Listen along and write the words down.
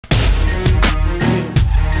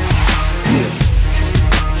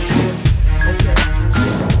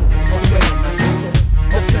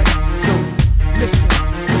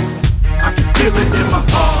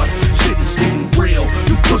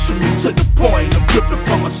pushing me to the point. I'm gripping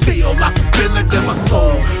from a steel, I can feel it in my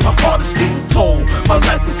soul. My heart is getting cold, my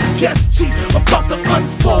life is a casualty about to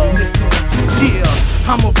unfold, nigga. Yeah,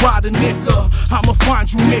 I'm a rider, nigga. I'ma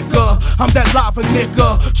find you, nigga. I'm that lava,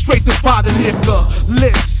 nigga. Straight divider, nigga.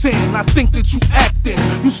 Listen, I think that you acting.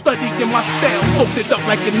 You studying my style, soaked it up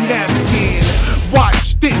like a napkin.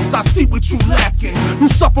 Watch this, I see what you lacking. You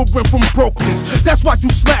suffering from brokenness, that's why you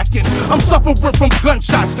slacking. I'm suffering from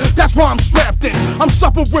gunshots, that's why I'm strapped in. I'm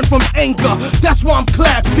suffering from anger, that's why I'm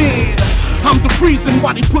clapping. I'm the reason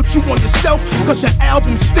why they put you on your shelf, cause your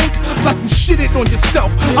album stink like you shitted on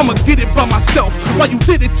yourself. I'ma get it by myself, while you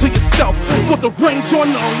did it to yourself. Put the range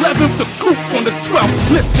on the 11th, the coupe on the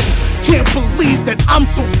 12th. Listen, can't believe that I'm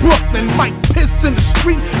so Brooklyn. Might piss in the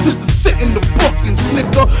street just to sit in the bookings,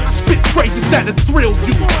 nigga. Spit phrases that'll thrill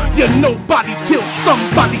you. You're nobody till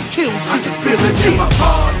somebody kills you. I can feel it in my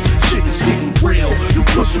heart, shit is getting real. You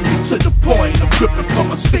pushing me to the point, I'm gripping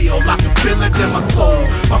from a steel. I can feel it in my soul,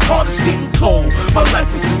 my heart is getting cold. My life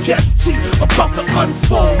is a casualty about to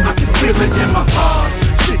unfold. I can feel it in my heart,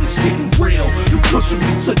 shit is getting real. You pushing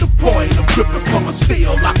me to the point, I'm gripping from a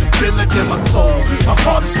steel. I can feel it in my soul, my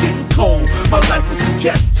heart is getting cold. My life is a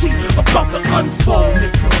casualty about to unfold,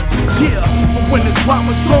 nigga. Yeah, but when the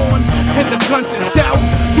drama's on and the guns is out,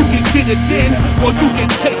 you can get it in or you can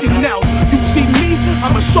take it out. You see me,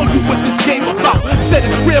 I'ma show you what this game about. Set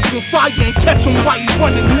his crib on fire and catch him while he's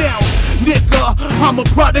running now. Nigga, I'm a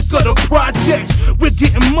product of the projects. We're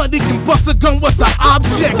getting money and bust a gun was the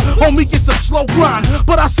object. Homie, it's a slow grind,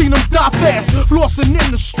 but I seen him die fast. Flossing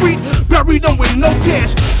in the street, buried them with no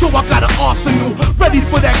cash. So I got an arsenal, ready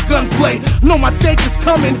for that gunplay. Know my day is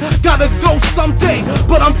coming, gotta go someday.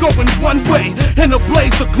 But I'm going one way, in a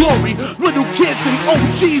blaze of glory. Little kids and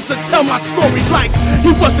OGs that tell my story like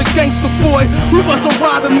he was a gangster boy, he was a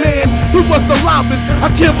rider man, he was the loudest.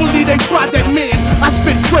 I can't believe they tried that man. I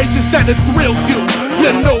spit phrases that thrill you.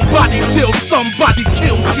 You're nobody till somebody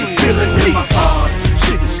kills you. I feel it in my heart,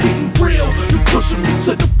 shit is getting real. You pushing me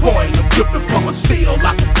to the point, I'm gripping from a steel.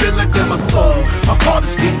 I can feel it in my soul, my heart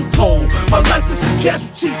is getting cold. My life is a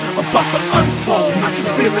casualty about to unfold. I can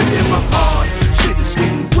feel it in my heart, shit is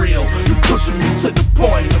getting real. You pushing me to the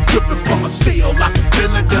point, I'm gripping from a steel. I can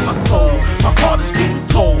feel it in my soul, my heart is getting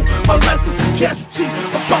cold. My life is a casualty